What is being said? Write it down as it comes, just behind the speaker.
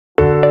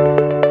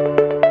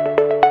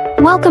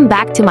Welcome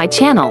back to my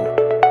channel.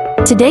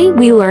 Today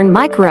we learn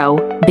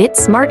Micro-Bit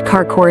Smart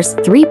Car Course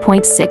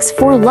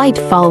 3.64 Light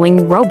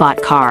following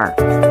Robot Car.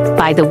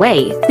 By the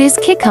way, this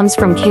kit comes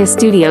from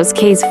Keyestudio's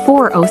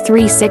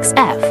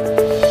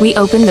KS4036F. We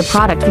open the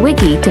product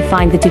wiki to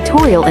find the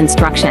tutorial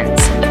instructions.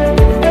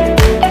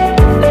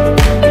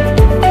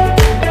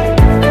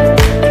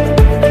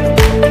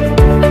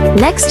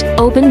 Next,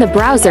 open the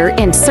browser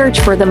and search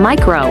for the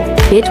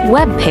Micro-Bit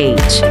web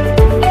page.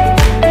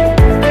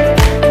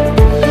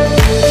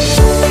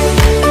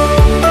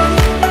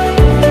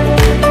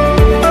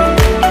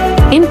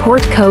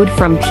 Import code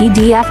from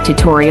PDF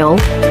tutorial.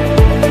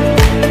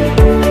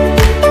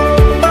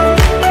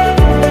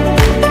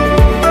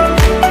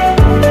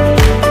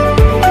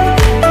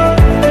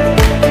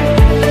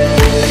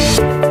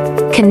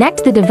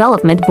 Connect the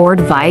development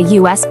board via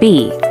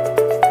USB.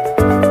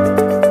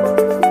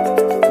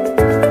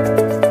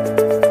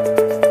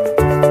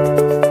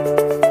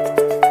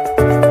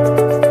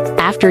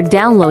 After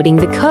downloading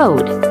the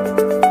code,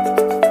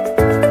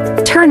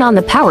 turn on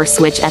the power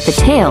switch at the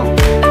tail.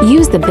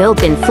 Use the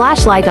built-in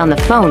flashlight on the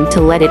phone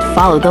to let it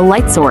follow the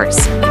light source.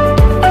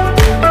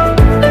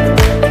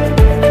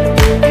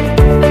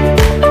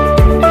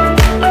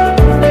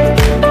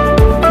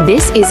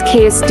 This is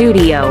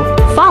Keyestudio.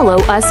 Follow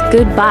us.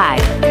 Goodbye.